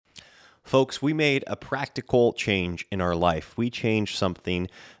Folks, we made a practical change in our life. We changed something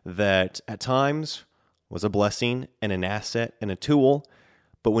that at times was a blessing and an asset and a tool,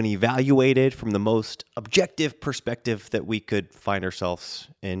 but when evaluated from the most objective perspective that we could find ourselves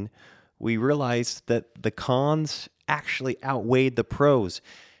in, we realized that the cons actually outweighed the pros.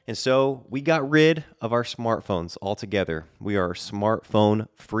 And so we got rid of our smartphones altogether. We are a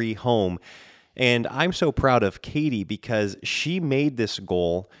smartphone-free home. And I'm so proud of Katie because she made this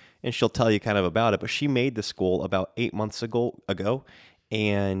goal, and she'll tell you kind of about it, but she made this goal about 8 months ago.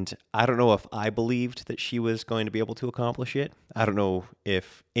 And I don't know if I believed that she was going to be able to accomplish it. I don't know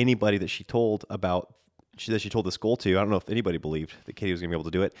if anybody that she told this goal to, I don't know if anybody believed that Katie was going to be able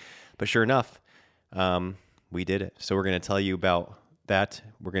to do it. But sure enough, we did it. So we're going to tell you about that.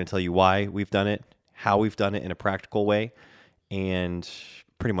 We're going to tell you why we've done it, how we've done it in a practical way, and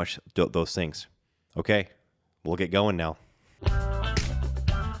pretty much those things. Okay, we'll get going now.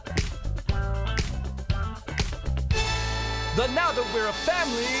 The Now That We're a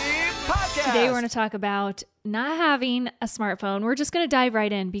Family podcast. Today we're going to talk about not having a smartphone. We're just going to dive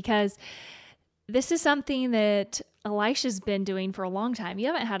right in because this is something that Elisha's been doing for a long time. You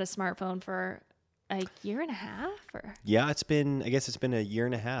haven't had a smartphone for a year and a half? Yeah, I guess it's been a year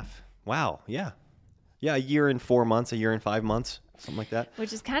and a half. Wow, yeah. Yeah, a year and 4 months, a year and 5 months, something like that.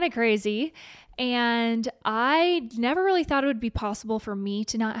 Which is kind of crazy. And I never really thought it would be possible for me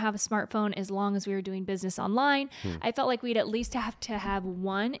to not have a smartphone as long as we were doing business online. I felt like we'd at least have to have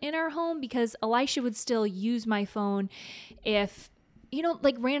one in our home because Elisha would still use my phone if,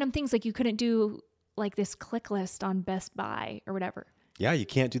 like random things like you couldn't do like this click list on Best Buy or whatever. Yeah, you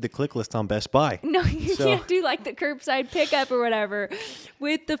can't do the click list on Best Buy. No, you can't do like the curbside pickup or whatever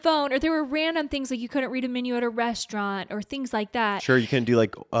with the phone. Or there were random things like you couldn't read a menu at a restaurant or things like that. Sure, you couldn't do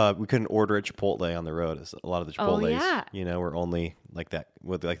we couldn't order at Chipotle on the road. A lot of the Chipotles, were only like that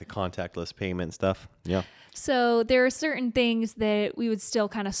with like the contactless payment and stuff. Yeah. So there are certain things that we would still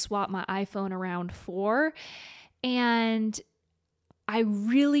kind of swap my iPhone around for. And I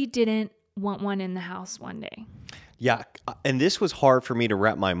really didn't want one in the house one day. Yeah, and this was hard for me to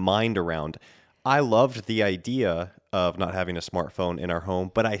wrap my mind around. I loved the idea of not having a smartphone in our home,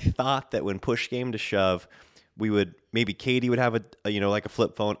 but I thought that when push came to shove, maybe Katie would have a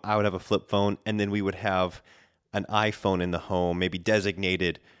flip phone, I would have a flip phone, and then we would have an iPhone in the home, maybe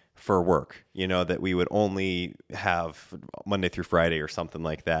designated for work, that we would only have Monday through Friday or something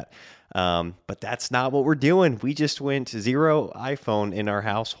like that. But that's not what we're doing. We just went 0 iPhone in our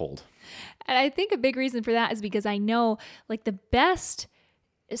household. And I think a big reason for that is because I know like the best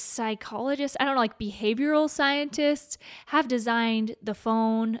psychologists, like behavioral scientists have designed the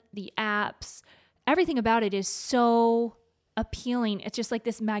phone, the apps, everything about it is so appealing. It's just like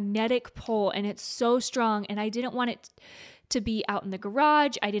this magnetic pull and it's so strong. And I didn't want it to be out in the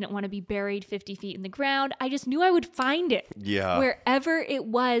garage. I didn't want to be buried 50 feet in the ground. I just knew I would find it wherever it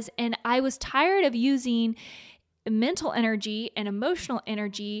was. And I was tired of using mental energy and emotional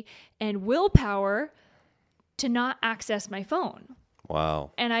energy and willpower to not access my phone.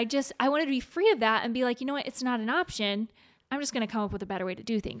 Wow. And I wanted to be free of that and be like, you know what? It's not an option. I'm just going to come up with a better way to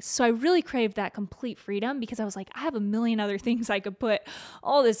do things. So I really craved that complete freedom because I was like, I have a million other things I could put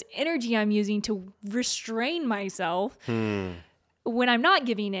all this energy I'm using to restrain myself when I'm not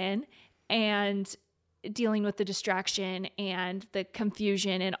giving in and dealing with the distraction and the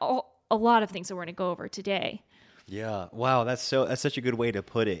confusion and a lot of things that we're going to go over today. Yeah. Wow. That's such a good way to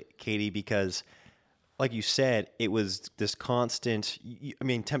put it, Katie, because like you said, it was this constant,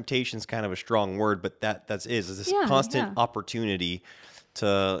 temptation's kind of a strong word, but that's this constant opportunity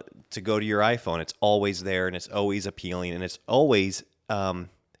to go to your iPhone. It's always there and it's always appealing and it's always,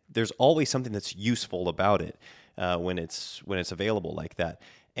 there's always something that's useful about it when it's available like that.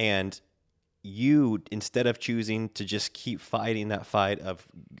 And you, instead of choosing to just keep fighting that fight of,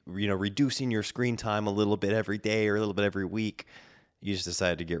 reducing your screen time a little bit every day or a little bit every week, you just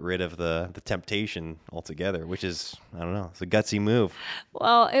decided to get rid of the temptation altogether, which is, I don't know, it's a gutsy move.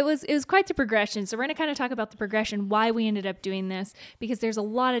 Well, it was quite the progression. So we're going to kind of talk about the progression, why we ended up doing this, because there's a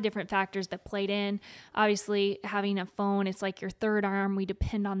lot of different factors that played in. Obviously, having a phone, it's like your third arm. We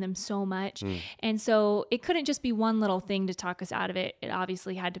depend on them so much. And so it couldn't just be one little thing to talk us out of it. It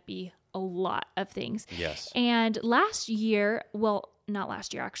obviously had to be a lot of things. Yes. And not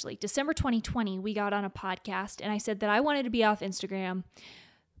last year, actually, December 2020, we got on a podcast and I said that I wanted to be off Instagram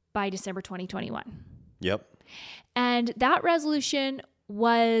by December 2021. Yep. And that resolution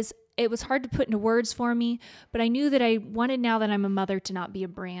was hard to put into words for me, but I knew that I wanted, now that I'm a mother, to not be a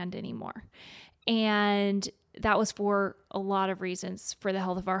brand anymore. And that was for a lot of reasons, for the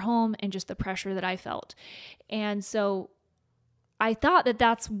health of our home and just the pressure that I felt. And so I thought that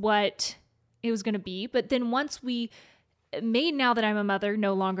that's what it was going to be. But then once we made Now That I'm a Mother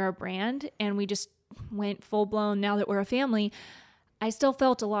no longer a brand, and we just went full blown Now That We're a Family, I still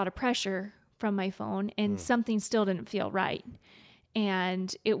felt a lot of pressure from my phone, and something still didn't feel right.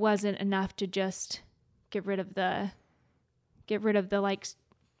 And it wasn't enough to just get rid of the like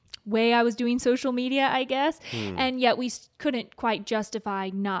way I was doing social media, I guess. And yet we couldn't quite justify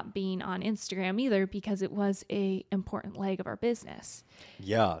not being on Instagram either, because it was a important leg of our business.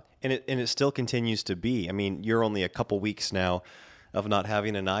 Yeah. And it still continues to be. I mean, you're only a couple weeks now of not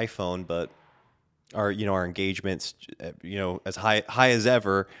having an iPhone, but our engagements, as high as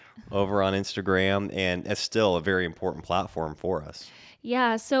ever over on Instagram, and it's still a very important platform for us.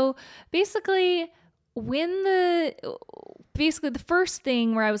 Yeah. So basically, the first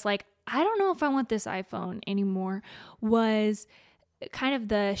thing where I was like, I don't know if I want this iPhone anymore, was kind of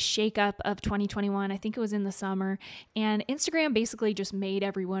the shakeup of 2021. I think it was in the summer, and Instagram basically just made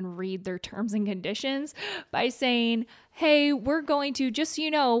everyone read their terms and conditions by saying, hey, we're going to, just so you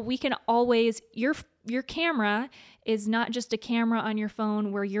know, we can always, your camera is not just a camera on your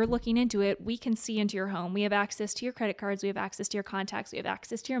phone where you're looking into it. We can see into your home. We have access to your credit cards. We have access to your contacts. We have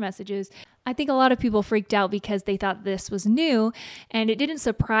access to your messages. I think a lot of people freaked out because they thought this was new, and it didn't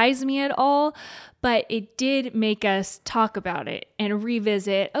surprise me at all, but it did make us talk about it and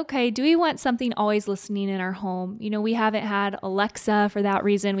revisit, okay, do we want something always listening in our home? We haven't had Alexa for that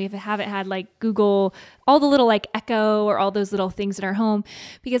reason. We haven't had like Google, all the little like Echo or all those little things in our home,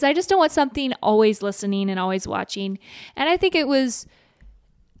 because I just don't want something always listening and always watching. And I think it was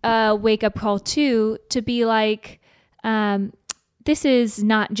a wake-up call too, to be like, this is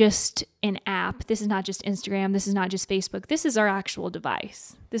not just an app. This is not just Instagram. This is not just Facebook. This is our actual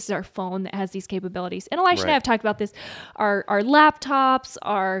device. This is our phone that has these capabilities. And Elisha and I have talked about this. Our laptops,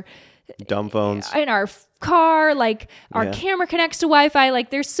 our dumb phones, in our car, like our camera connects to Wi-Fi. Like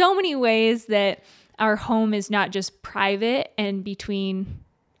there's so many ways that our home is not just private and between,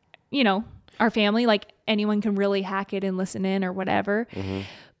 our family. Like anyone can really hack it and listen in or whatever.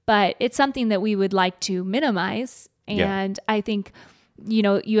 But it's something that we would like to minimize. And I think,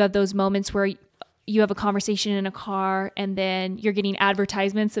 you have those moments where you have a conversation in a car and then you're getting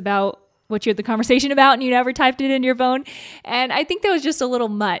advertisements about what you had the conversation about, and you never typed it in your phone. And I think that was just a little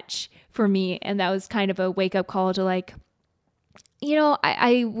much for me. And that was kind of a wake up call to like,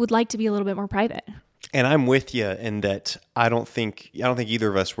 I would like to be a little bit more private. And I'm with you in that I don't think either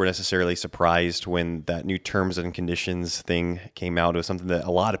of us were necessarily surprised when that new terms and conditions thing came out. It was something that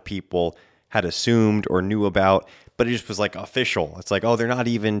a lot of people had assumed or knew about, but it just was like official. It's like, oh, they're not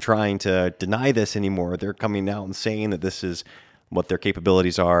even trying to deny this anymore. They're coming out and saying that this is what their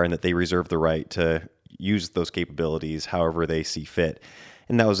capabilities are and that they reserve the right to use those capabilities however they see fit.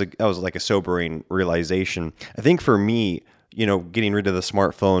 And that was like a sobering realization. I think for me, getting rid of the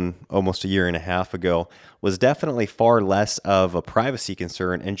smartphone almost a year and a half ago was definitely far less of a privacy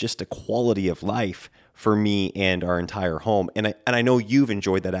concern and just a quality of life for me and our entire home. And I know you've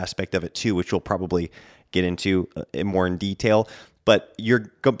enjoyed that aspect of it too, which we'll probably get into more in detail. But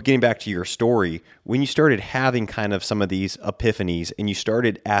you're getting back to your story, when you started having kind of some of these epiphanies and you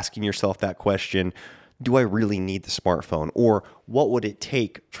started asking yourself that question, do I really need the smartphone? Or what would it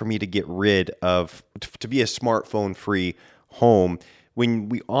take for me to get rid of, to be a smartphone-free home? When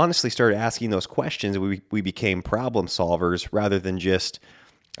we honestly started asking those questions, we became problem solvers rather than just,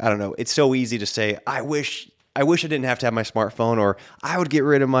 I don't know, it's so easy to say, I wish I didn't have to have my smartphone, or I would get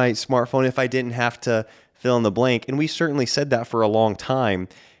rid of my smartphone if I didn't have to fill in the blank. And we certainly said that for a long time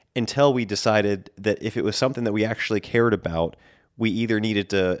until we decided that if it was something that we actually cared about, we either needed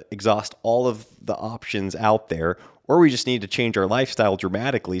to exhaust all of the options out there, or we just needed to change our lifestyle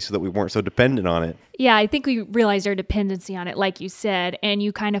dramatically so that we weren't so dependent on it. Yeah, I think we realized our dependency on it, like you said, and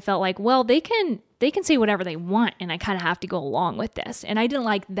you kind of felt like, well, they can say whatever they want, and I kind of have to go along with this. And I didn't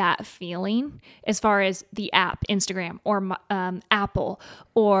like that feeling as far as the app, Instagram, or Apple,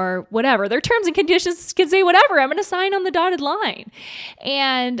 or whatever. Their terms and conditions can say whatever. I'm going to sign on the dotted line.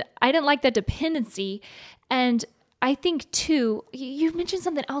 And I didn't like that dependency. And I think, too, you mentioned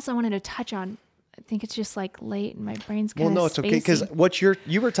something else I wanted to touch on. I think it's just like late and my brain's kind of Well, no, it's okay, because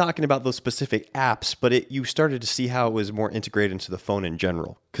you were talking about those specific apps, but you started to see how it was more integrated into the phone in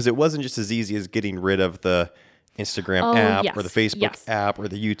general, because it wasn't just as easy as getting rid of the Instagram app or the Facebook app or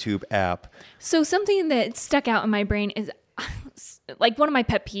the YouTube app. So something that stuck out in my brain is like one of my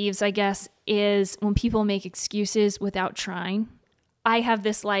pet peeves, I guess, is when people make excuses without trying. I have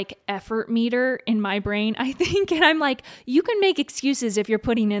this like effort meter in my brain, I think. And I'm like, you can make excuses if you're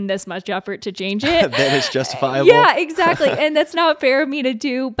putting in this much effort to change it. That is justifiable. Yeah, exactly. And that's not fair of me to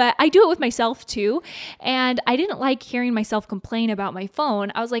do, but I do it with myself too. And I didn't like hearing myself complain about my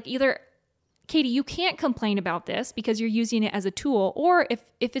phone. I was like, either Katie, you can't complain about this because you're using it as a tool. Or if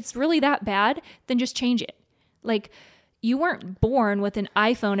it's really that bad, then just change it. Like, you weren't born with an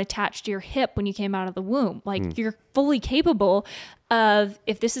iPhone attached to your hip when you came out of the womb. Like, you're fully capable of,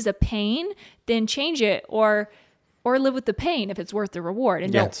 if this is a pain, then change it, or live with the pain if it's worth the reward,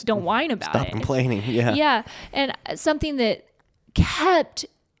 and don't whine about it. Stop complaining. Yeah. Yeah. And something that kept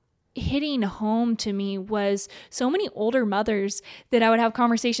hitting home to me was so many older mothers that I would have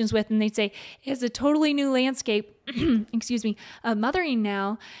conversations with, and they'd say, it's a totally new landscape, excuse me, of mothering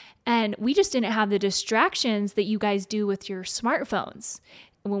now. And we just didn't have the distractions that you guys do with your smartphones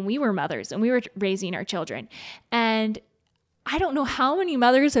when we were mothers and we were raising our children. And I don't know how many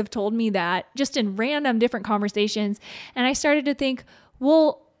mothers have told me that just in random different conversations. And I started to think,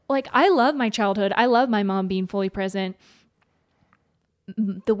 well, like, I love my childhood. I love my mom being fully present.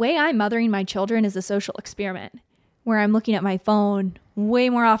 The way I'm mothering my children is a social experiment where I'm looking at my phone way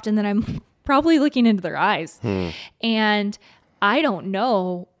more often than I'm probably looking into their eyes. And I don't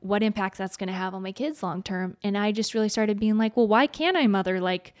know what impacts that's going to have on my kids long term. And I just really started being like, well, why can't I mother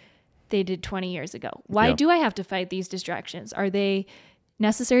like they did 20 years ago? Why do I have to fight these distractions? Are they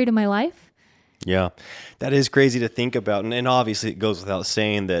necessary to my life? Yeah, that is crazy to think about. And obviously it goes without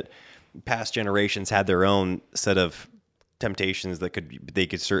saying that past generations had their own set of temptations that they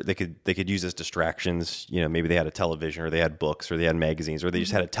could use as distractions. You know, maybe they had a television, or they had books, or they had magazines, or they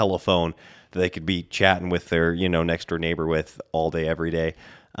just had a telephone that they could be chatting with their, next door neighbor with all day, every day,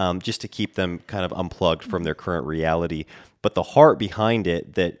 just to keep them kind of unplugged from their current reality. But the heart behind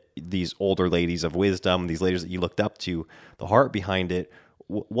it, that these older ladies of wisdom, these ladies that you looked up to, the heart behind it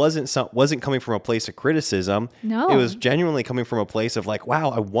wasn't coming from a place of criticism. No, it was genuinely coming from a place of like,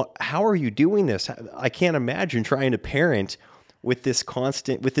 wow, how are you doing this? I can't imagine trying to parent with this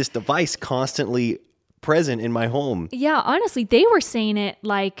device constantly present in my home. Yeah, honestly, they were saying it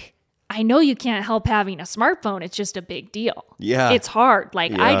like, I know you can't help having a smartphone. It's just a big deal. Yeah. It's hard.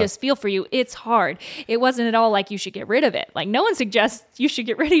 Like, I just feel for you. It's hard. It wasn't at all like you should get rid of it. Like, no one suggests you should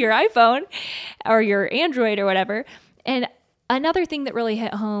get rid of your iPhone or your Android or whatever. And another thing that really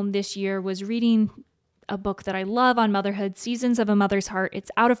hit home this year was reading a book that I love on motherhood, Seasons of a Mother's Heart.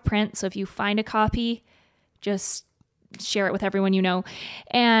 It's out of print, so if you find a copy, just share it with everyone you know.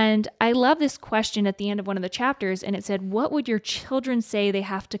 And I love this question at the end of one of the chapters, and it said, what would your children say they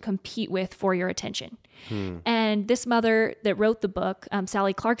have to compete with for your attention? And this mother that wrote the book,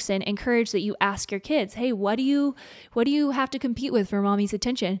 Sally Clarkson, encouraged that you ask your kids, hey, what do you have to compete with for mommy's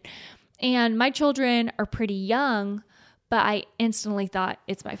attention? And my children are pretty young, but I instantly thought,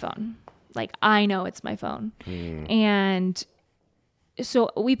 it's my phone. Like, I know it's my phone. And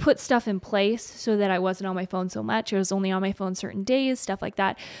so we put stuff in place so that I wasn't on my phone so much. I was only on my phone certain days, stuff like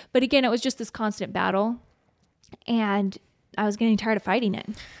that. But again, it was just this constant battle, and I was getting tired of fighting it.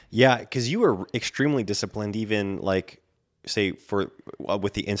 Yeah, because you were extremely disciplined, even like, say,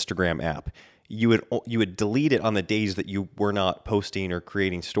 with the Instagram app. You would delete it on the days that you were not posting or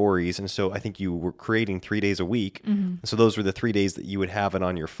creating stories. And so I think you were creating 3 days a week. So those were the 3 days that you would have it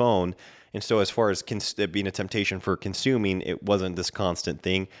on your phone. And so as far as being a temptation for consuming, it wasn't this constant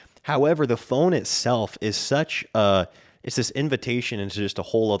thing. However, the phone itself is it's this invitation into just a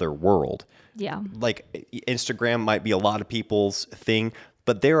whole other world. Yeah. Like, Instagram might be a lot of people's thing,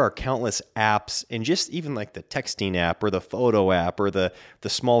 but there are countless apps, and just even like the texting app or the photo app or the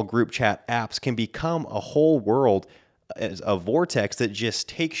small group chat apps can become a whole world, as a vortex that just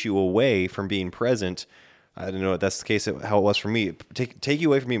takes you away from being present. I don't know if that's the case, how it was for me. Take you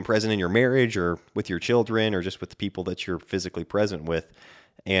away from being present in your marriage or with your children or just with the people that you're physically present with.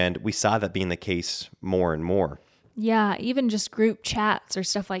 And we saw that being the case more and more. Yeah, even just group chats or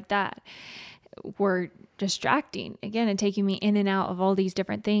stuff like that were distracting again and taking me in and out of all these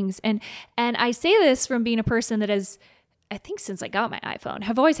different things. And I say this from being a person that has, I think since I got my iPhone,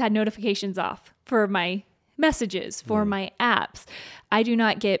 have always had notifications off for my messages, for my apps. I do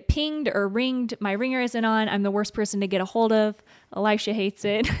not get pinged or ringed. My ringer isn't on. I'm the worst person to get a hold of. Elisha hates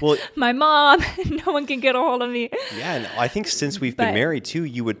it. Well, my mom, no one can get a hold of me. Yeah, and I think since we've been married too,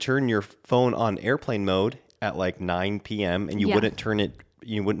 you would turn your phone on airplane mode at like 9 p.m. and you wouldn't turn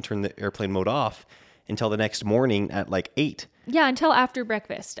the airplane mode off until the next morning at like 8. Yeah, until after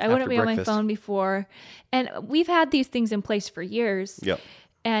breakfast. I wouldn't be on my phone before. And we've had these things in place for years. Yep.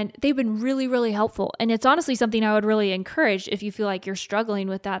 And they've been really, really helpful. And it's honestly something I would really encourage if you feel like you're struggling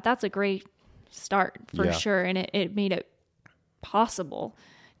with that. That's a great start for sure. And it made it possible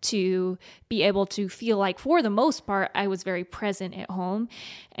to be able to feel like, for the most part, I was very present at home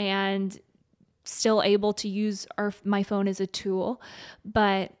and still able to use my phone as a tool.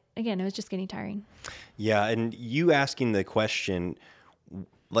 But again, it was just getting tiring. Yeah. And you asking the question,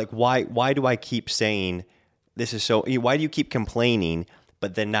 like, why do I keep saying this is so, why do you keep complaining,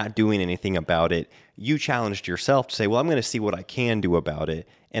 but then not doing anything about it? You challenged yourself to say, well, I'm going to see what I can do about it.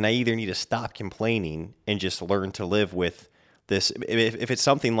 And I either need to stop complaining and just learn to live with this. If it's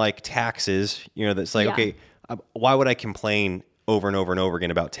something like taxes, that's like, okay, why would I complain over and over and over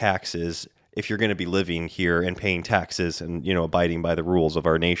again about taxes if you're going to be living here and paying taxes and, abiding by the rules of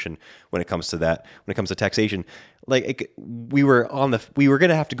our nation when it comes to that, when it comes to taxation? Like, we were going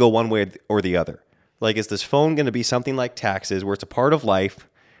to have to go one way or the other. Like, is this phone going to be something like taxes, where it's a part of life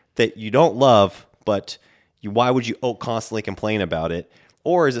that you don't love, but why would you constantly complain about it?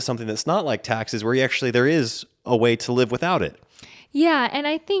 Or is it something that's not like taxes, where there is a way to live without it? Yeah, and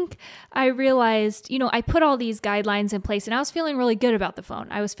I think I realized, I put all these guidelines in place, and I was feeling really good about the phone.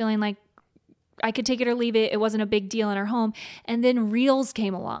 I was feeling like I could take it or leave it. It wasn't a big deal in our home. And then Reels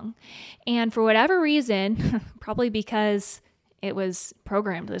came along. And for whatever reason, probably because it was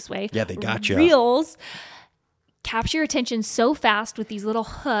programmed this way. Yeah, they got you. Reels capture your attention so fast with these little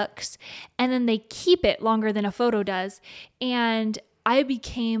hooks, and then they keep it longer than a photo does. And I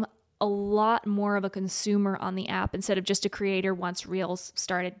became a lot more of a consumer on the app instead of just a creator once Reels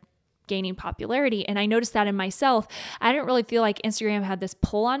started gaining popularity. And I noticed that in myself. I didn't really feel like Instagram had this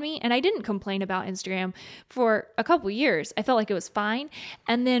pull on me, and I didn't complain about Instagram for a couple years. I felt like it was fine.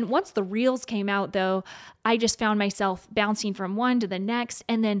 And then once the Reels came out, though, I just found myself bouncing from one to the next.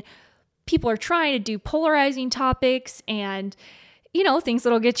 And then people are trying to do polarizing topics and, things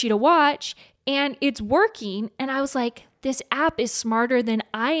that'll get you to watch, and it's working. And I was like, this app is smarter than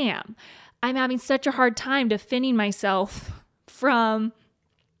I am. I'm having such a hard time defending myself from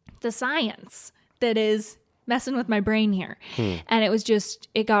the science that is messing with my brain here. And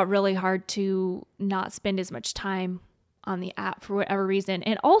it got really hard to not spend as much time on the app for whatever reason.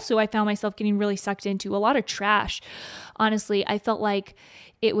 And also I found myself getting really sucked into a lot of trash. Honestly, I felt like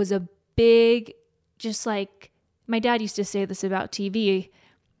it was a big, just like my dad used to say this about TV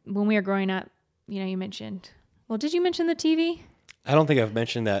when we were growing up. You mentioned, did you mention the TV? I don't think I've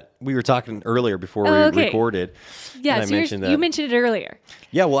mentioned that. We were talking earlier before we recorded. Yeah, so you mentioned it earlier.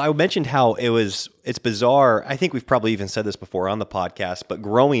 Yeah, well, I mentioned how it's bizarre. I think we've probably even said this before on the podcast, but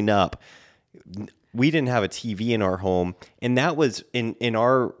growing up, we didn't have a TV in our home. And that was in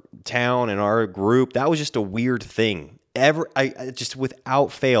our town, in our group, that was just a weird thing. I just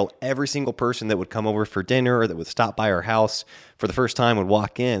without fail, every single person that would come over for dinner or that would stop by our house for the first time would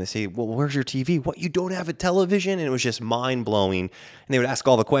walk in and say, well, where's your TV? What, you don't have a television? And it was just mind blowing. And they would ask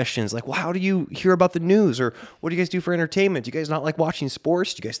all the questions like, well, how do you hear about the news? Or what do you guys do for entertainment? Do you guys not like watching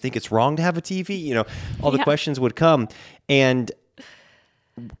sports? Do you guys think it's wrong to have a TV? All the questions would come. And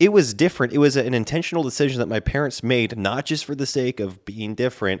it was different. It was an intentional decision that my parents made, not just for the sake of being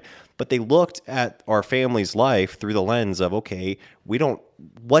different, but they looked at our family's life through the lens of, okay,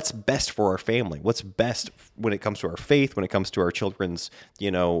 what's best for our family? What's best when it comes to our faith, when it comes to our children's,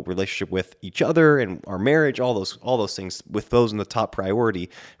 relationship with each other and our marriage, all those things, with those in the top priority,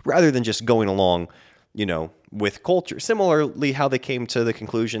 rather than just going along, with culture. Similarly, how they came to the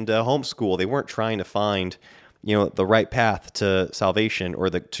conclusion to homeschool. They weren't trying to find the right path to salvation or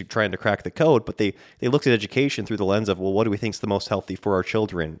to trying to crack the code, but they looked at education through the lens of, well, what do we think is the most healthy for our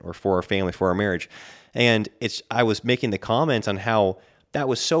children or for our family, for our marriage? And I was making the comment on how that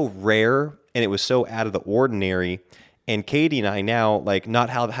was so rare and it was so out of the ordinary. And Katie and I now, like, not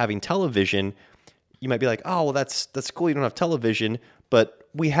having television, you might be like, oh, well, that's cool. You don't have television, but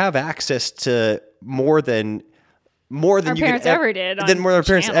we have access to more than our parents ever did. Than more than our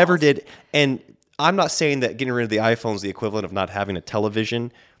parents ever did. And I'm not saying that getting rid of the iPhone is the equivalent of not having a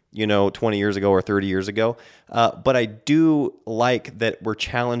television, 20 years ago or 30 years ago. But I do like that we're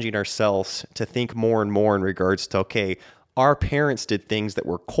challenging ourselves to think more and more in regards to, okay, our parents did things that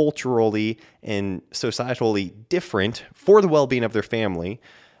were culturally and societally different for the well-being of their family.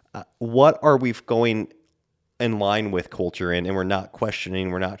 What are we going in line with culture in? And we're not questioning,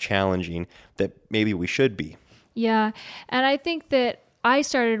 we're not challenging that maybe we should be. Yeah. And I think that I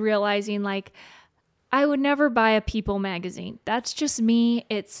started realizing, like, I would never buy a People magazine. That's just me.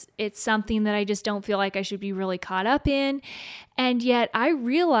 It's something that I just don't feel like I should be really caught up in. And yet I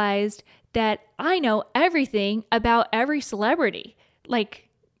realized that I know everything about every celebrity, like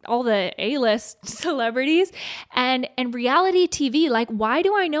all the A-list celebrities and reality TV. Like, why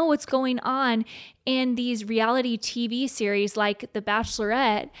do I know what's going on in these reality TV series like The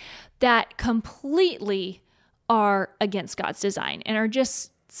Bachelorette that completely are against God's design and are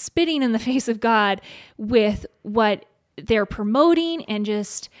just spitting in the face of God with what they're promoting and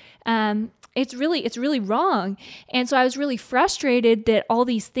just it's really wrong. And so I was really frustrated that all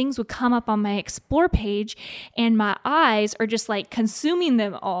these things would come up on my explore page and my eyes are just like consuming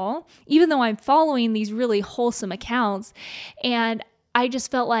them all, even though I'm following these really wholesome accounts. And I just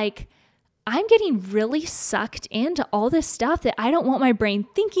felt like I'm getting really sucked into all this stuff that I don't want my brain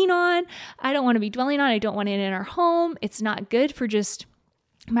thinking on. I don't want to be dwelling on. I don't want it in our home. It's not good for just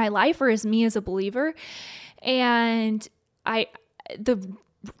my life or as me as a believer. And the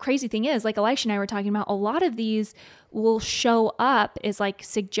crazy thing is, like Elisha and I were talking about, a lot of these will show up as like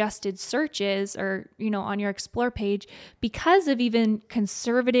suggested searches or, on your explore page because of even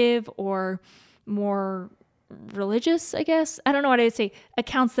conservative or more religious, I guess. I don't know what I'd say,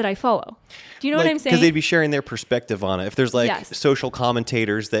 accounts that I follow. Do you know what I'm saying? Because they'd be sharing their perspective on it. If there's Yes. social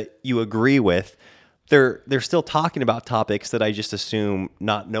commentators that you agree with, they're still talking about topics that I just assume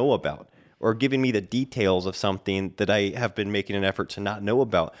not know about, or giving me the details of something that I have been making an effort to not know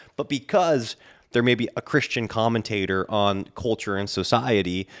about. But because there may be a Christian commentator on culture and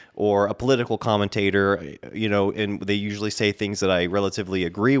society, or a political commentator, and they usually say things that I relatively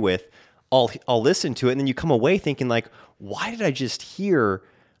agree with, I'll listen to it. And then you come away thinking like, why did I just hear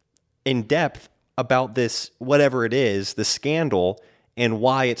in depth about this, whatever it is, the scandal, and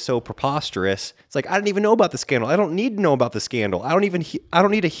why it's so preposterous? It's like, I didn't even know about the scandal. I don't need to know about the scandal. I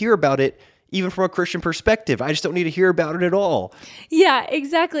don't need to hear about it even from a Christian perspective. I just don't need to hear about it at all. Yeah,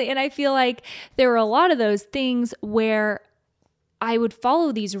 exactly. And I feel like there were a lot of those things where I would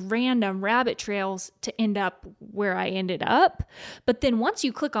follow these random rabbit trails to end up where I ended up. But then once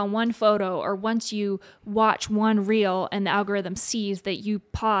you click on one photo or once you watch one reel and the algorithm sees that you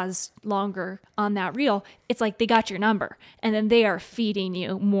pause longer on that reel, it's like they got your number and then they are feeding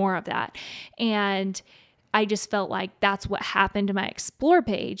you more of that. And I just felt like that's what happened to my explore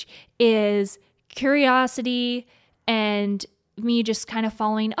page, is curiosity and me just kind of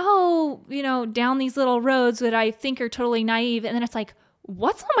following, down these little roads that I think are totally naive. And then it's like,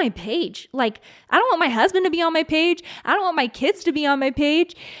 what's on my page? Like, I don't want my husband to be on my page. I don't want my kids to be on my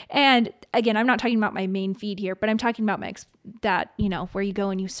page. And again, I'm not talking about my main feed here, but I'm talking about where you go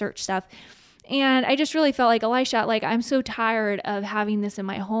and you search stuff. And I just really felt like, Elisha, like, I'm so tired of having this in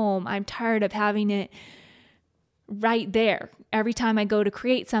my home. I'm tired of having it right there. Every time I go to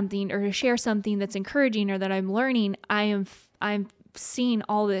create something or to share something that's encouraging or that I'm learning, I'm seeing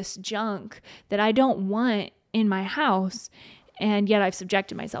all this junk that I don't want in my house, and yet I've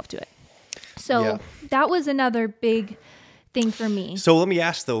subjected myself to it. So That was another big thing for me. So let me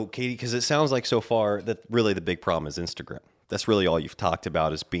ask though, Katie, because it sounds like so far that really the big problem is Instagram. That's really all you've talked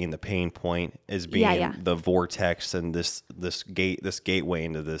about, as being the pain point, as being the vortex and this gateway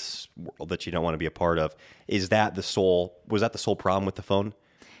into this world that you don't want to be a part of. Was that the sole problem with the phone?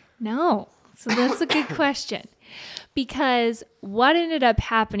 No. So that's a good question. Because what ended up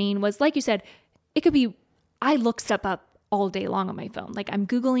happening was, like you said, it could be, I look stuff up all day long on my phone. Like, I'm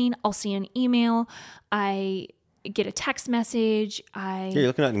Googling, I'll see an email, I get a text message. You're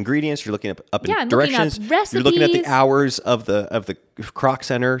looking at ingredients. You're looking up I'm directions. looking up recipes. You're looking at the hours of the Croc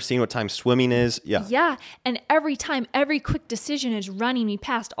Center, seeing what time swimming is. Yeah. And every time, every quick decision is running me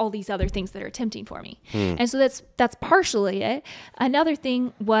past all these other things that are tempting for me. And so that's partially it. Another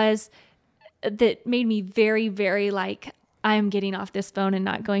thing was that made me very, very like, I'm getting off this phone and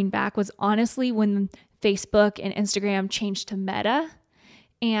not going back, was honestly when Facebook and Instagram changed to Meta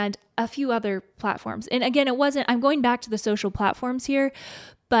and a few other platforms. And again, I'm going back to the social platforms here,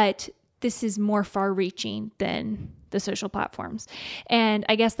 but this is more far reaching than the social platforms. And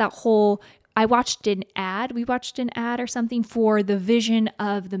I guess we watched an ad or something for the vision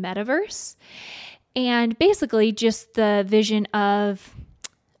of the metaverse. And basically just the vision of,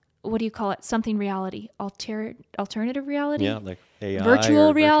 what do you call it? Something reality, alternative reality? Yeah, like AI.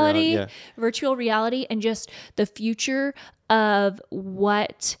 Virtual reality, and just the future of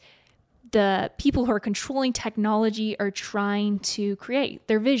what the people who are controlling technology are trying to create,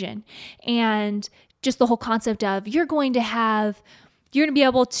 their vision. And just the whole concept of you're going to be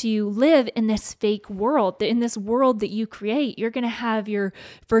able to live in this fake world, in this world that you create. You're going to have your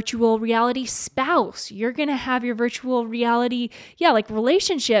virtual reality spouse. You're going to have your virtual reality, like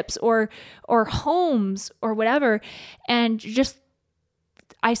relationships or homes or whatever. And just,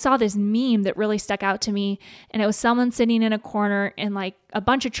 I saw this meme that really stuck out to me, and it was someone sitting in a corner and like a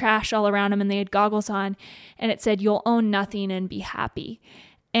bunch of trash all around them, and they had goggles on, and it said, "You'll own nothing and be happy."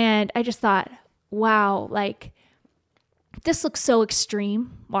 And I just thought, wow, like, this looks so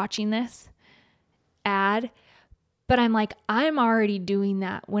extreme watching this ad, but I'm like, I'm already doing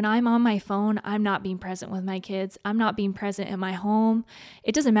that. When I'm on my phone, I'm not being present with my kids. I'm not being present in my home.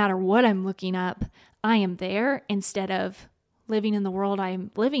 It doesn't matter what I'm looking up. I am there instead of living in the world I'm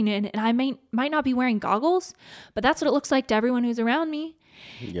living in, and I might not be wearing goggles, but that's what it looks like to everyone who's around me.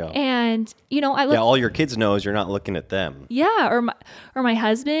 Yeah. And I look, All your kids know is you're not looking at them. yeah, or my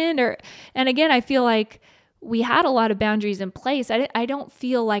husband, and again, I feel like we had a lot of boundaries in place. I don't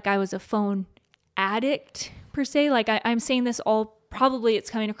feel like I was a phone addict per se. Like I'm saying this all, probably it's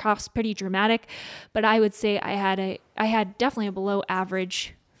coming across pretty dramatic, but I would say I had definitely a below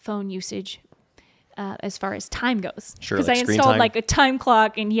average phone usage as far as time goes. Sure, because like I screen installed time? like a time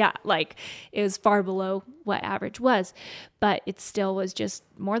clock, and yeah, like it was far below what average was, but it still was just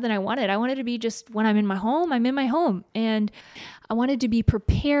more than I wanted. I wanted to be just, when I'm in my home, I'm in my home, and I wanted to be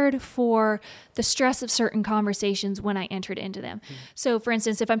prepared for the stress of certain conversations when I entered into them. Mm-hmm. So for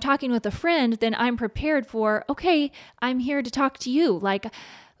instance, if I'm talking with a friend, then I'm prepared for, okay, I'm here to talk to you. Like,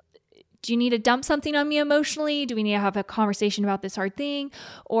 do you need to dump something on me emotionally? Do we need to have a conversation about this hard thing?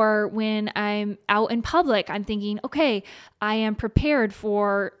 Or when I'm out in public, I'm thinking, okay, I am prepared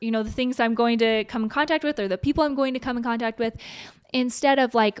for, the things I'm going to come in contact with, or the people I'm going to come in contact with, instead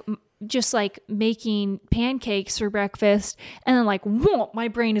of just making pancakes for breakfast and then whoa, my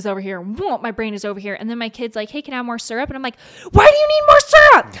brain is over here. Whoa, my brain is over here. And then my kid's like, hey, can I have more syrup? And I'm like, why do you need more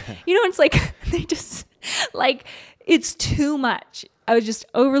syrup? It's like, they just it's too much. I was just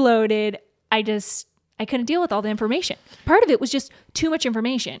overloaded. I couldn't deal with all the information. Part of it was just too much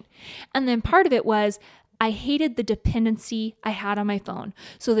information. And then part of it was I hated the dependency I had on my phone.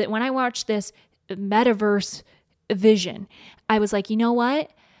 So that when I watched this metaverse vision, I was like, you know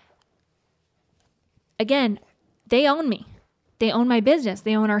what? Again, they own me. They own my business.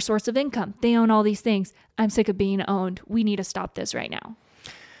 They own our source of income. They own all these things. I'm sick of being owned. We need to stop this right now.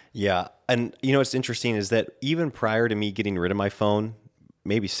 Yeah. And what's interesting is that even prior to me getting rid of my phone,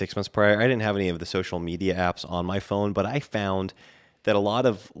 maybe 6 months prior, I didn't have any of the social media apps on my phone, but I found that a lot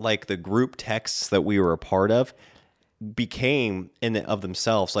of the group texts that we were a part of became in and of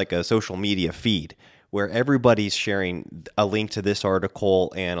themselves like a social media feed where everybody's sharing a link to this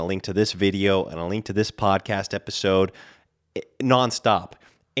article and a link to this video and a link to this podcast episode nonstop.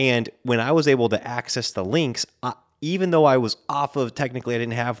 And when I was able to access the links, even though I was off of, technically I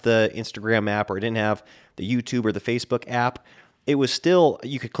didn't have the Instagram app or I didn't have the YouTube or the Facebook app, it was still,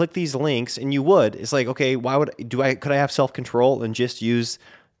 you could click these links and you would. It's like, okay, could I have self-control and just use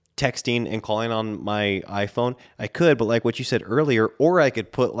texting and calling on my iPhone? I could, but like what you said earlier, or I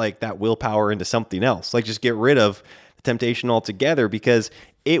could put that willpower into something else, just get rid of the temptation altogether, because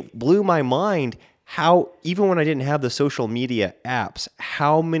it blew my mind how, even when I didn't have the social media apps,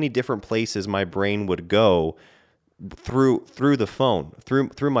 how many different places my brain would go through the phone,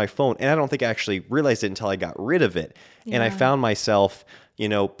 through my phone. And I don't think I actually realized it until I got rid of it. Yeah. And I found myself,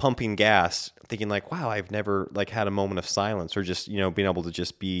 pumping gas, thinking wow, I've never had a moment of silence, or just, being able to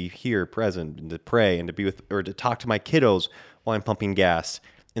just be here present and to pray and to be with, or to talk to my kiddos while I'm pumping gas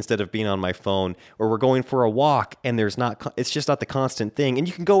instead of being on my phone. Or we're going for a walk and it's just not the constant thing. And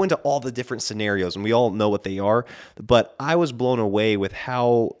you can go into all the different scenarios and we all know what they are, but I was blown away with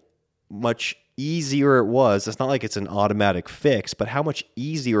how much easier it was. It's not like it's an automatic fix, but how much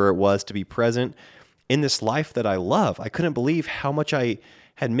easier it was to be present in this life that I love. I couldn't believe how much I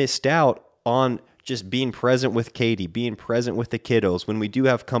had missed out on just being present with Katie, being present with the kiddos, when we do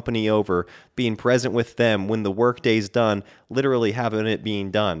have company over, being present with them, when the work day's done, literally having it being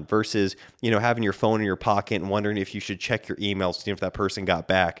done, versus, having your phone in your pocket and wondering if you should check your emails to see if that person got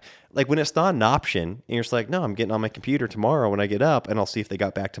back. When it's not an option, and you're just no, I'm getting on my computer tomorrow when I get up and I'll see if they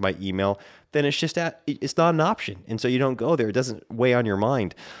got back to my email, then it's not an option. And so you don't go there. It doesn't weigh on your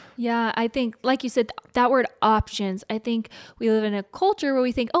mind. Yeah, I think, like you said, that word options, I think we live in a culture where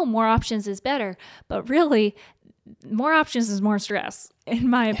we think, oh, more options is better. But really, more options is more stress, in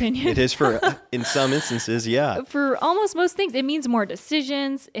my opinion. It is in some instances, yeah. For almost most things, it means more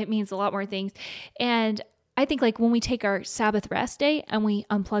decisions. It means a lot more things. And I think when we take our Sabbath rest day and we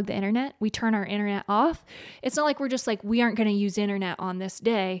unplug the internet, we turn our internet off. It's not like we're just we aren't going to use internet on this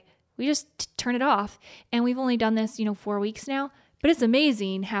day. We just turn it off. And we've only done this, 4 weeks now. But it's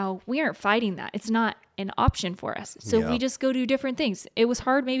amazing how we aren't fighting that. It's not an option for us. So we just go do different things. It was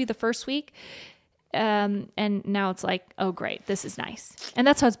hard maybe the first week. And now it's oh, great, this is nice. And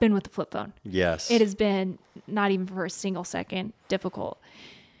that's how it's been with the flip phone. Yes. It has been not even for a single second difficult.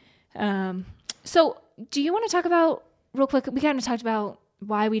 So do you want to talk about, real quick, we kind of talked about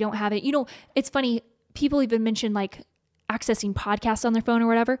why we don't have it. It's funny, people even mentioned accessing podcasts on their phone or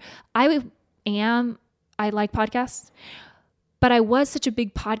whatever. I like podcasts, but I was such a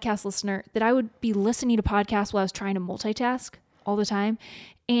big podcast listener that I would be listening to podcasts while I was trying to multitask all the time.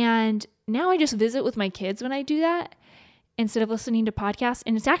 And now I just visit with my kids when I do that. instead of listening to podcasts,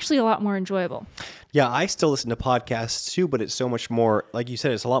 and it's actually a lot more enjoyable. Yeah, I still listen to podcasts too, but it's so much more, like you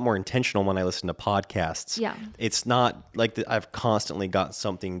said, it's a lot more intentional when I listen to podcasts. Yeah. It's not like I've constantly got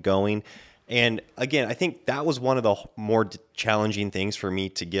something going. And again, I think that was one of the more challenging things for me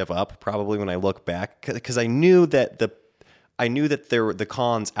to give up, probably when I look back, because I knew that the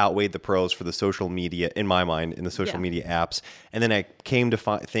cons outweighed the pros for the social media, in my mind, in the social media apps. And then I came to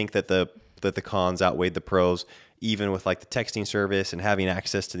think that the cons outweighed the pros, even with like the texting service and having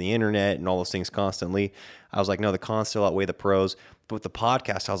access to the internet and all those things constantly. I was like, no, the cons still outweigh the pros. But with the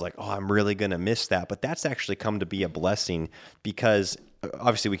podcast, I was like, oh, I'm really going to miss that. But that's actually come to be a blessing, because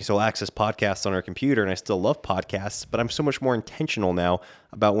obviously we can still access podcasts on our computer, and I still love podcasts, but I'm so much more intentional now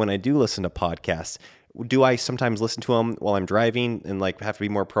about when I do listen to podcasts. Do I sometimes listen to them while I'm driving and like have to be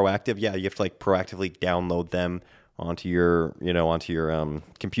more proactive? Yeah, you have to like proactively download them onto your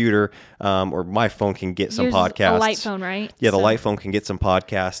computer, or my phone can get some Yours podcasts. is a light phone, right? Yeah, the light phone can get some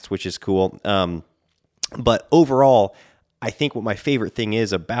podcasts, which is cool. But overall, I think what my favorite thing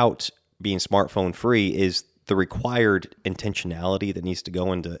is about being smartphone free is the required intentionality that needs to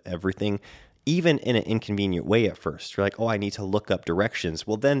go into everything, even in an inconvenient way at first. You're like, oh, I need to look up directions.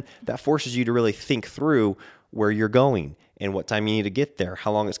 Well, then that forces you to really think through where you're going and what time you need to get there,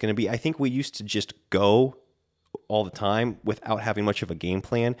 how long it's going to be. I think we used to just go all the time without having much of a game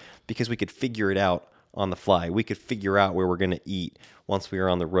plan, because we could figure it out on the fly. We could figure out where we're going to eat once we were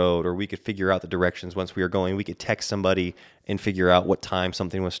on the road, or we could figure out the directions once we were going. We could text somebody and figure out what time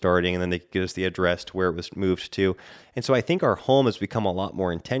something was starting, and then they could give us the address to where it was moved to. And so I think our home has become a lot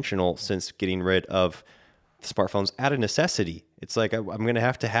more intentional since getting rid of smartphones out of necessity. It's like, I'm going to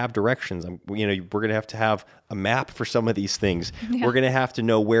have directions. We're going to have a map for some of these things. Yeah. We're going to have to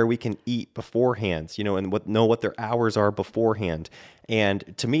know where we can eat beforehand, and know what their hours are beforehand.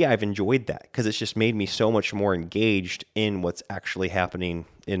 And to me, I've enjoyed that, because it's just made me so much more engaged in what's actually happening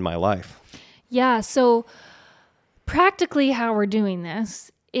in my life. Yeah. So practically how we're doing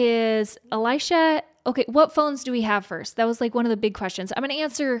this is, Elisha, okay, what phones do we have first? That was like one of the big questions. We're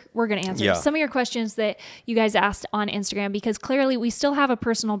going to answer some of your questions that you guys asked on Instagram, because clearly we still have a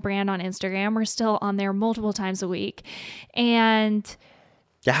personal brand on Instagram. We're still on there multiple times a week. And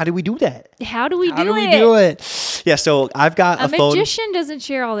yeah, how do we do that? How do we do it? Yeah, so I've got a phone. A magician doesn't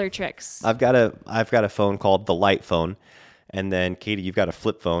share all their tricks. I've got a phone called the Light phone. And then Katie, you've got a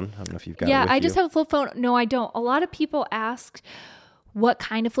flip phone. I don't know if you've got it with I you. just have a flip phone. No, I don't. A lot of people asked what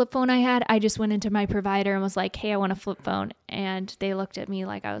kind of flip phone I had. I just went into my provider and was like, hey, I want a flip phone. And they looked at me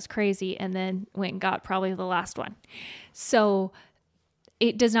like I was crazy, and then went and got probably the last one. So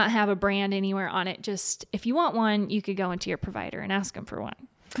it does not have a brand anywhere on it. Just if you want one, you could go into your provider and ask them for one.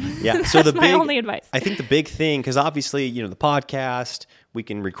 Yeah. So that's my only advice. I think the big thing, because obviously, the podcast, we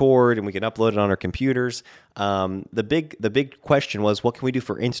can record and we can upload it on our computers. The big question was, what can we do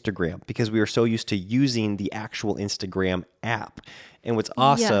for Instagram? Because we are so used to using the actual Instagram app. And what's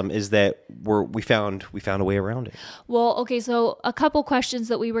awesome is that we found a way around it. Well, okay, so a couple questions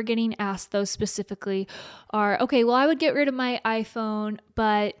that we were getting asked, though, specifically are, okay, well, I would get rid of my iPhone,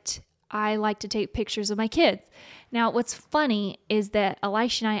 but I like to take pictures of my kids. Now, what's funny is that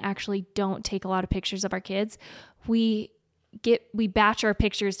Elisha and I actually don't take a lot of pictures of our kids. We batch our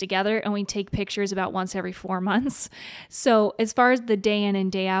pictures together, and we take pictures about once every 4 months. So as far as the day in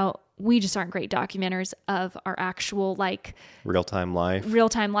and day out, we just aren't great documenters of our actual real-time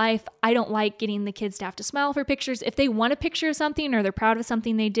life. I don't like getting the kids to have to smile for pictures. If they want a picture of something, or they're proud of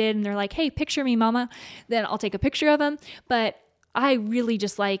something they did, and they're like, hey, picture me, mama, then I'll take a picture of them. But I really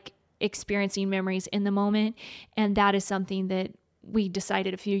just like experiencing memories in the moment. And that is something that we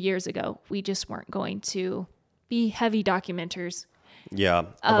decided a few years ago. We just weren't going to be heavy documenters. Yeah.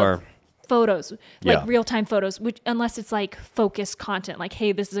 Of our photos, real-time photos, which, unless it's like focused content, like,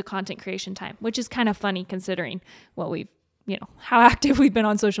 hey, this is a content creation time, which is kind of funny considering what we've, how active we've been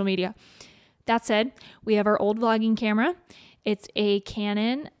on social media. That said, we have our old vlogging camera. It's a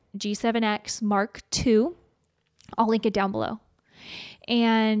Canon G7X Mark II. I'll link it down below.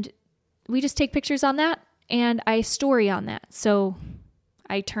 And we just take pictures on that, and I story on that. So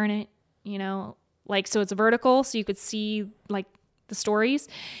I turn it, so it's vertical, so you could see the stories,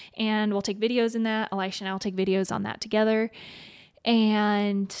 and we'll take videos in that. Elisha and I will take videos on that together.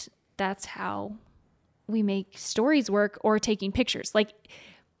 And that's how we make stories work, or taking pictures.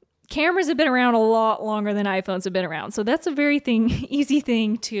 Cameras have been around a lot longer than iPhones have been around. So that's a very easy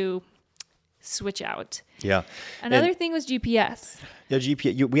thing to switch out. Yeah. Another thing was GPS. Yeah,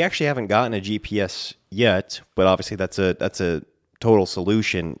 GPS. We actually haven't gotten a GPS yet, but obviously that's a total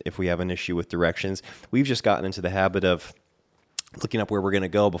solution if we have an issue with directions. We've just gotten into the habit of looking up where we're going to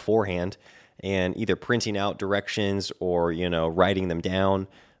go beforehand and either printing out directions or, writing them down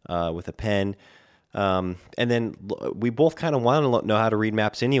with a pen. And then we both kind of want to know how to read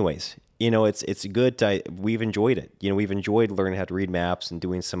maps anyways. It's good. We've enjoyed it. We've enjoyed learning how to read maps and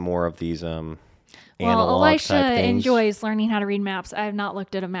doing some more of these analog Elisha type things. enjoys learning how to read maps. I have not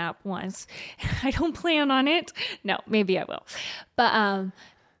looked at a map once. I don't plan on it. No, maybe I will. But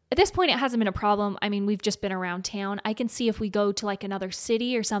at this point, it hasn't been a problem. I mean, we've just been around town. I can see if we go to like another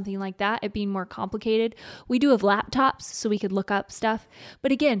city or something like that, it being more complicated. We do have laptops, so we could look up stuff.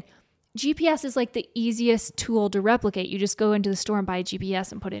 But again, GPS is like the easiest tool to replicate. You just go into the store and buy a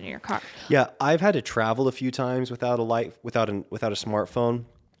GPS and put it in your car. Yeah, I've had to travel a few times without a smartphone.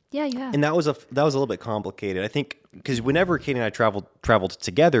 Yeah, you have. And that was a little bit complicated. I think because whenever Katie and I traveled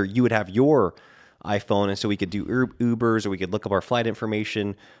together, you would have your iPhone, and so we could do Ubers or we could look up our flight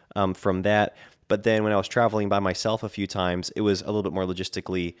information from that. But then when I was traveling by myself a few times, it was a little bit more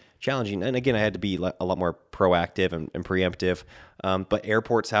logistically challenging. And again, I had to be a lot more proactive and preemptive. But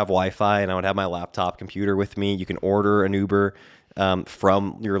airports have Wi-Fi, and I would have my laptop computer with me. You can order an Uber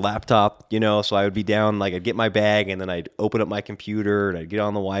from your laptop, so I would be down, like I'd get my bag and then I'd open up my computer and I'd get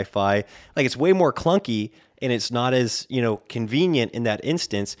on the Wi-Fi. Like it's way more clunky and it's not as, convenient in that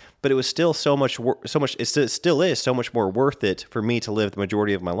instance, but it was still it still is so much more worth it for me to live the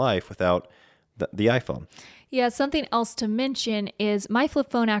majority of my life without the iPhone. Yeah, something else to mention is my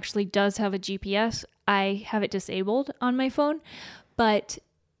flip phone actually does have a GPS. I have it disabled on my phone, but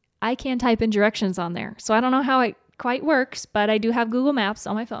I can type in directions on there. So I don't know how it quite works, but I do have Google Maps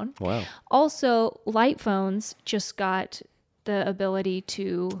on my phone. Wow. Also, light phones just got the ability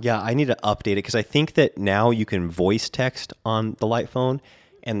to... Yeah, I need to update it because I think that now you can voice text on the light phone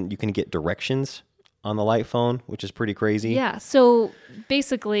and you can get directions on the light phone, which is pretty crazy. Yeah, so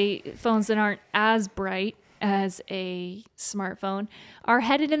basically phones that aren't as bright as a smartphone are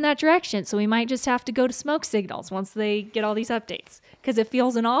headed in that direction. So we might just have to go to smoke signals once they get all these updates because it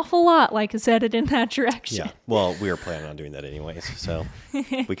feels an awful lot like it's headed in that direction. Yeah, well, we were planning on doing that anyways, so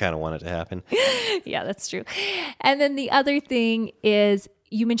we kind of want it to happen. Yeah, that's true. And then the other thing is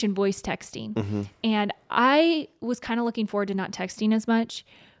you mentioned voice texting. Mm-hmm. And I was kind of looking forward to not texting as much.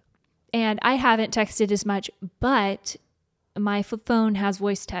 And I haven't texted as much, but my flip phone has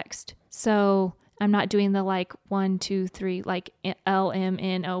voice text. So I'm not doing the 1, 2, 3,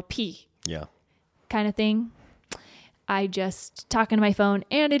 LMNOP Yeah. kind of thing. I just talk into my phone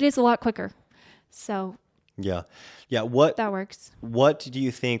and it is a lot quicker. So Yeah. Yeah. What that works. What do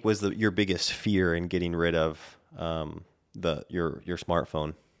you think was your biggest fear in getting rid of your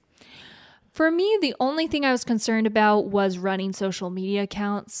smartphone? For me, the only thing I was concerned about was running social media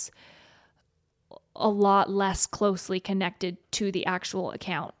accounts a lot less closely connected to the actual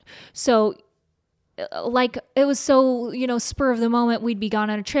account. So it was so, spur of the moment, we'd be gone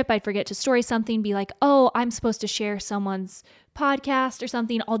on a trip, I'd forget to story something, be like, oh, I'm supposed to share someone's podcast or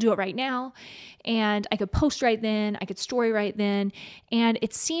something, I'll do it right now. And I could post right then, I could story right then. And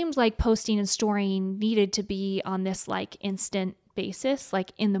it seemed like posting and storying needed to be on this instant basis,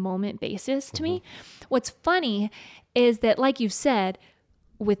 in the moment basis to me. What's funny is that, like you said,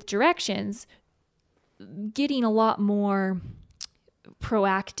 with directions, getting a lot more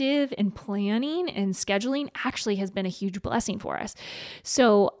proactive in planning and scheduling actually has been a huge blessing for us.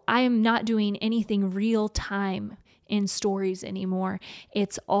 So I am not doing anything real time in stories anymore.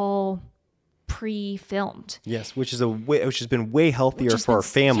 It's all pre-filmed. Yes, which has been way healthier for our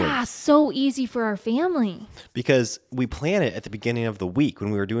family. Yeah, so easy for our family. Because we plan it at the beginning of the week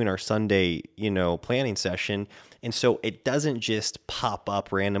when we were doing our Sunday, planning session. And so it doesn't just pop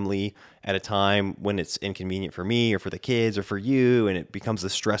up randomly at a time when it's inconvenient for me or for the kids or for you, and it becomes a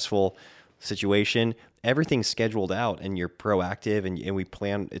stressful situation. Everything's scheduled out and you're proactive and we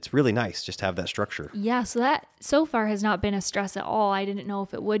plan. It's really nice just to have that structure. Yeah, so that so far has not been a stress at all. I didn't know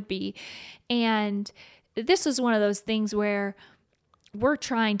if it would be. And this is one of those things where we're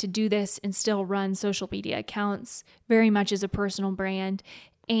trying to do this and still run social media accounts very much as a personal brand.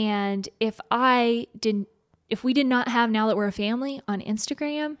 And if we did not have Now That We're a Family on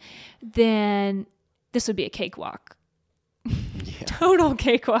Instagram, then this would be a cakewalk. Yeah. Total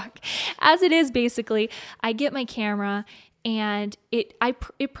cakewalk. As it is, basically, I get my camera and it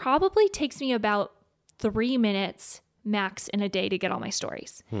probably takes me about 3 minutes max in a day to get all my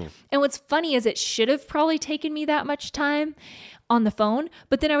stories. And what's funny is it should have probably taken me that much time on the phone,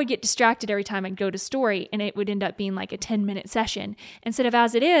 but then I would get distracted every time I'd go to story and it would end up being like a 10-minute session. Instead of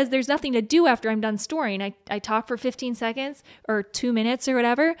as it is, there's nothing to do after I'm done storying. I talk for 15 seconds or 2 minutes or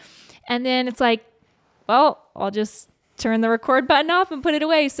whatever. And then it's like, well, I'll just turn the record button off and put it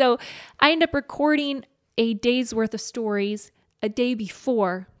away. So I end up recording a day's worth of stories a day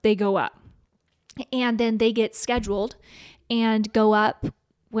before they go up. and then they get scheduled and go up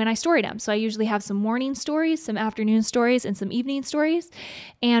when I story them. So I usually have some morning stories, some afternoon stories, and some evening stories.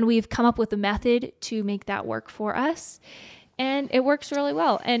 And we've come up with a method to make that work for us. And it works really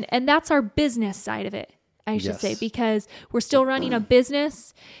well. And that's our business side of it, I should say, because we're still running a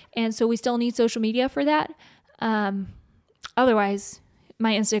business. And so we still need social media for that. Otherwise,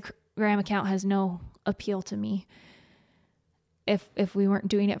 my Instagram account has no appeal to me. If we weren't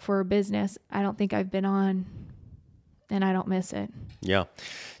doing it for a business, I don't think I've been on, and I don't miss it. Yeah.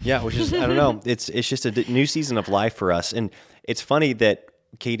 Which is, I don't know. It's just a new season of life for us. And it's funny that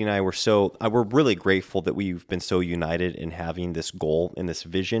Katie and I we're really grateful that we've been so united in having this goal and this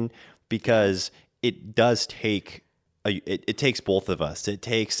vision, because it does take, it takes both of us.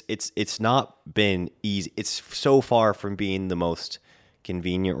 It's not been easy. It's so far from being the most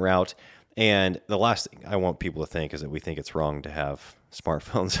convenient route. And the last thing I want people to think is that we think it's wrong to have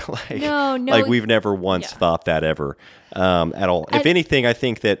smartphones. No. Like we've never once thought that ever at all. If anything, I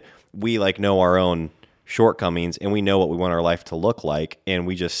think that we know our own shortcomings and we know what we want our life to look like. And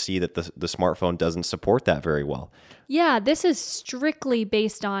we just see that the smartphone doesn't support that very well. Yeah, this is strictly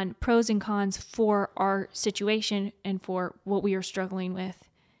based on pros and cons for our situation and for what we are struggling with.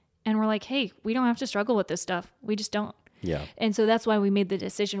 And we're like, hey, we don't have to struggle with this stuff. We just don't. Yeah. And so that's why we made the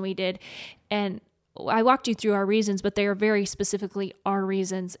decision we did. And I walked you through our reasons, but they are very specifically our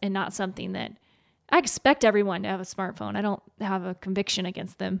reasons and not something that I expect everyone to have a smartphone. I don't have a conviction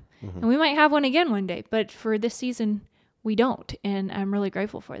against them. Mm-hmm. And we might have one again one day, but for this season, we don't. And I'm really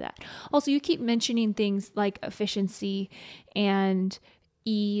grateful for that. Also, you keep mentioning things like efficiency and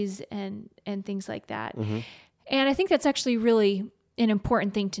ease and things like that. Mm-hmm. And I think that's actually really an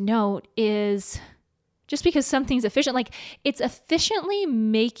important thing to note is just because something's efficient, like it's efficiently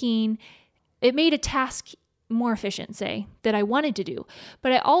made a task more efficient, say, that I wanted to do.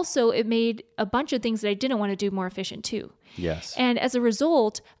 But it made a bunch of things that I didn't want to do more efficient too. Yes. And as a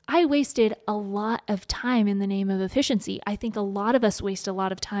result, I wasted a lot of time in the name of efficiency. I think a lot of us waste a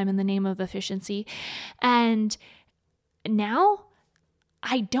lot of time in the name of efficiency. And now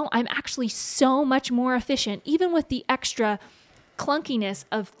I don't. I'm actually so much more efficient, even with the extra clunkiness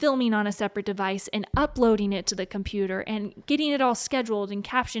of filming on a separate device and uploading it to the computer and getting it all scheduled and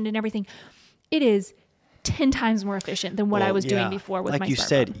captioned and everything. It is 10 times more efficient than what I was doing before with my smartphone. Like you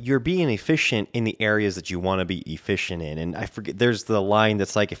said, you're being efficient in the areas that you want to be efficient in. And I forget, there's the line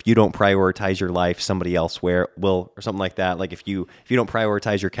that's like, if you don't prioritize your life, somebody else will, or something like that. Like if you don't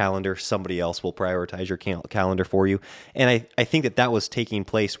prioritize your calendar, somebody else will prioritize your calendar for you. And I think that was taking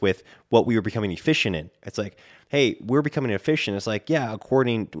place with what we were becoming efficient in. It's like, hey, we're becoming efficient. It's like, yeah,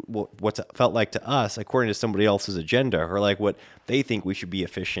 according to what's felt like to us, according to somebody else's agenda, or like what they think we should be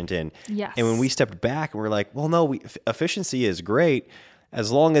efficient in. Yes. And when we stepped back and we're like, well, no, efficiency is great as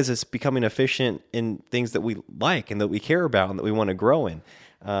long as it's becoming efficient in things that we like and that we care about and that we want to grow in.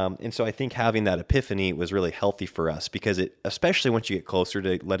 And so I think having that epiphany was really healthy for us, because especially once you get closer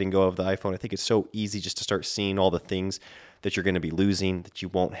to letting go of the iPhone, I think it's so easy just to start seeing all the things that you're going to be losing, that you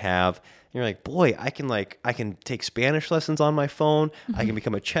won't have. And you're like, boy, I can take Spanish lessons on my phone. Mm-hmm. I can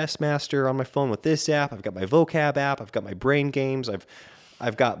become a chess master on my phone with this app. I've got my vocab app. I've got my brain games.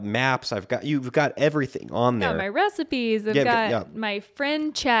 I've got maps. You've got everything on there. I've got my recipes. I've got my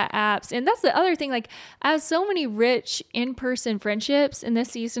friend chat apps. And that's the other thing. Like, I have so many rich in-person friendships in this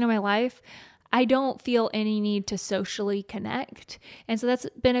season of my life. I don't feel any need to socially connect. And so that's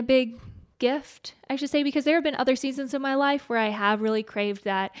been a big gift, I should say, because there have been other seasons of my life where I have really craved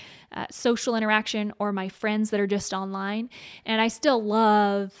that social interaction or my friends that are just online. And I still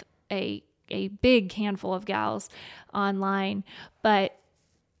love a big handful of gals online, but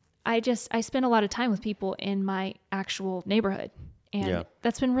I spend a lot of time with people in my actual neighborhood, and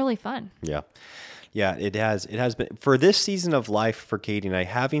that's been really fun. Yeah. Yeah, it has been for this season of life for Katie and I,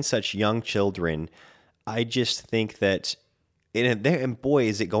 having such young children. I just think that and boy,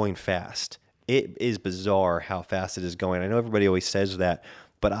 is it going fast. It is bizarre how fast it is going. I know everybody always says that,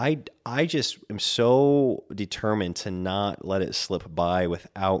 but I just am so determined to not let it slip by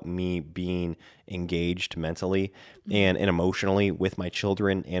without me being engaged mentally and emotionally with my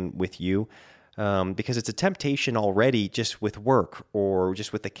children and with you. Because it's a temptation already just with work or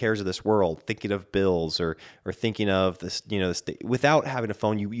just with the cares of this world, thinking of bills or thinking of this, without having a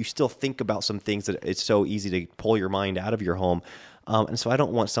phone, you still think about some things that it's so easy to pull your mind out of your home. And so I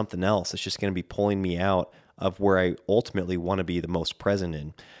don't want something else that's just going to be pulling me out of where I ultimately want to be the most present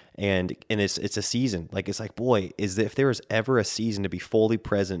in. And it's a season. Like, it's like, boy, if there was ever a season to be fully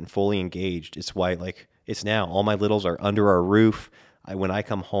present and fully engaged, it's why, like, it's now. All my littles are under our roof. When I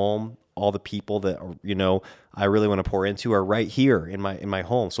come home, all the people that are, I really want to pour into are right here in my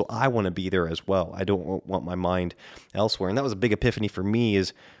home. So I want to be there as well. I don't want my mind elsewhere. And that was a big epiphany for me,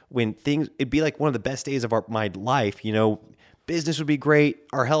 is when it'd be like one of the best days of my life. Business would be great.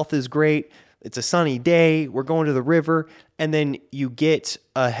 Our health is great. It's a sunny day. We're going to the river. And then you get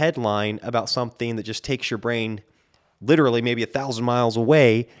a headline about something that just takes your brain literally maybe 1,000 miles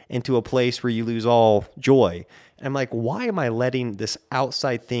away into a place where you lose all joy. And I'm like, why am I letting this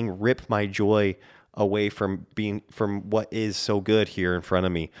outside thing rip my joy away from what is so good here in front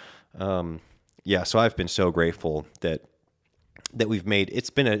of me? So I've been so grateful that we've made.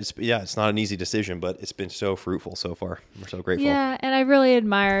 It's not an easy decision, but it's been so fruitful so far. We're so grateful. Yeah, and I really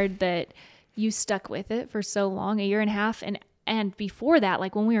admired that you stuck with it for so long, a year and a half, and before that,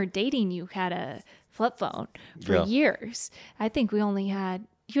 like when we were dating, you had a flip phone for years. I think you had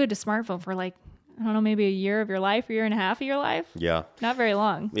a smartphone for like, I don't know, maybe a year of your life, a year and a half of your life. Yeah. Not very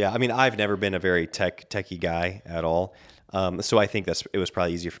long. Yeah. I mean, I've never been a very techie guy at all. So I think it was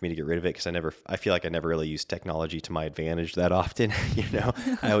probably easier for me to get rid of it, because I feel like I never really used technology to my advantage that often.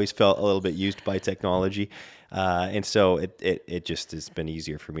 I always felt a little bit used by technology. And so it just has been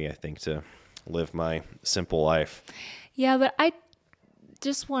easier for me, I think, to live my simple life. Yeah, but I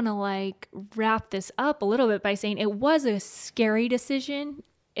just want to wrap this up a little bit by saying it was a scary decision,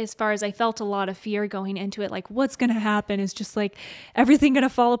 as far as I felt a lot of fear going into it. Like, what's going to happen? Is just like everything going to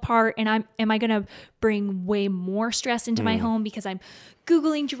fall apart? And am I going to bring way more stress into my home because I'm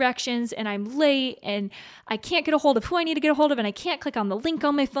Googling directions and I'm late and I can't get a hold of who I need to get a hold of, and I can't click on the link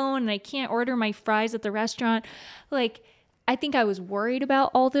on my phone, and I can't order my fries at the restaurant. I think I was worried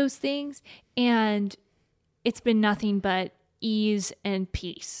about all those things, and it's been nothing but ease and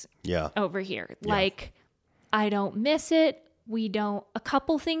peace over here. Yeah. I don't miss it. A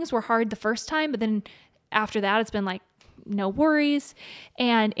couple things were hard the first time, but then after that, it's been no worries.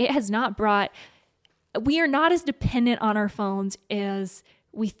 And it has not we are not as dependent on our phones as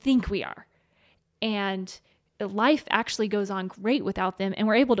we think we are. And life actually goes on great without them, and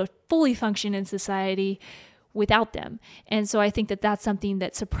we're able to fully function in society without them. And so I think that that's something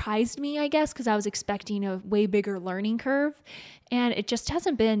that surprised me, I guess, because I was expecting a way bigger learning curve, and it just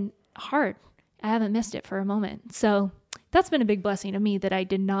hasn't been hard. I haven't missed it for a moment. So that's been a big blessing to me that I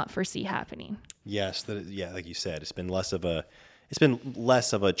did not foresee happening. Yes. Like you said, it's been less of a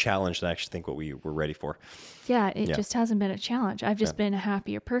challenge than I actually think what we were ready for. Yeah. It just hasn't been a challenge. I've just been a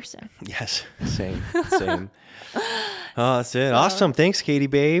happier person. Yes. Same. Oh, that's it. Awesome. Thanks, Katie,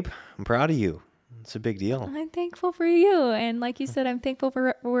 babe. I'm proud of you. It's a big deal. I'm thankful for you. And like you said, I'm thankful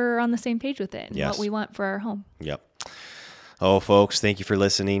we're on the same page with it and what we want for our home. Yep. Oh, folks, thank you for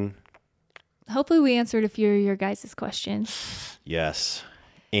listening. Hopefully we answered a few of your guys' questions. Yes.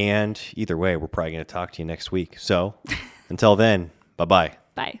 And either way, we're probably going to talk to you next week. So until then, bye-bye.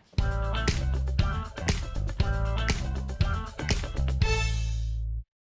 Bye.